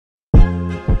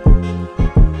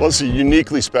Well, it's a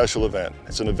uniquely special event.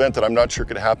 It's an event that I'm not sure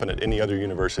could happen at any other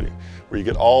university, where you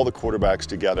get all the quarterbacks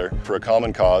together for a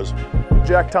common cause.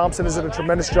 Jack Thompson has done a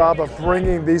tremendous job of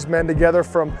bringing these men together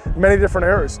from many different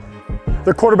eras.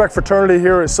 The quarterback fraternity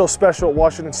here is so special at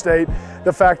Washington State.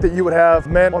 The fact that you would have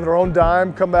men on their own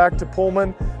dime come back to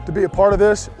Pullman to be a part of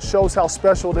this shows how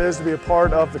special it is to be a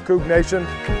part of the Coug Nation.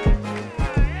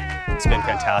 It's been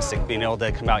fantastic being able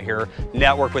to come out here,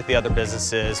 network with the other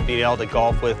businesses, being able to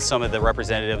golf with some of the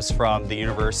representatives from the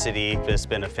university. It's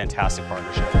been a fantastic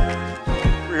partnership.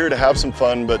 We're here to have some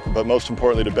fun, but most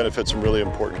importantly to benefit some really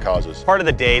important causes. Part of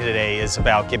the day today is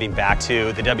about giving back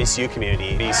to the WSU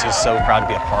community. WSU is so proud to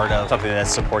be a part of something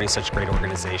that's supporting such great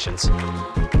organizations.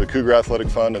 The Cougar Athletic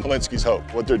Fund and Hilinski Hope,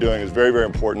 what they're doing is very, very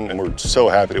important, and we're so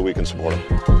happy that we can support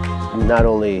them. Not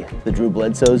only the Drew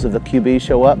Bledsoes of the QB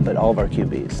show up, but all of our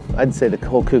QBs. I'd say the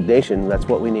whole Coug Nation, that's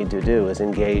what we need to do, is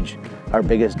engage our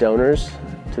biggest donors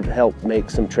to help make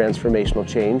some transformational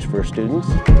change for students.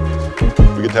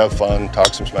 We get to have fun,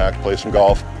 talk some smack, play some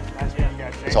golf.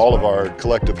 It's all of our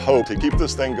collective hope to keep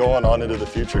this thing going on into the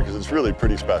future, because it's really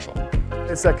pretty special.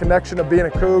 It's that connection of being a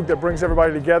Coug that brings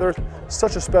everybody together. It's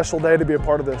such a special day to be a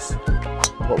part of this.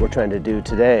 What we're trying to do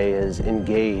today is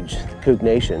engage the Coug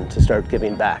Nation to start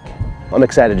giving back. I'm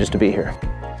excited just to be here.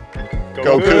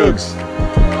 Go Cougs!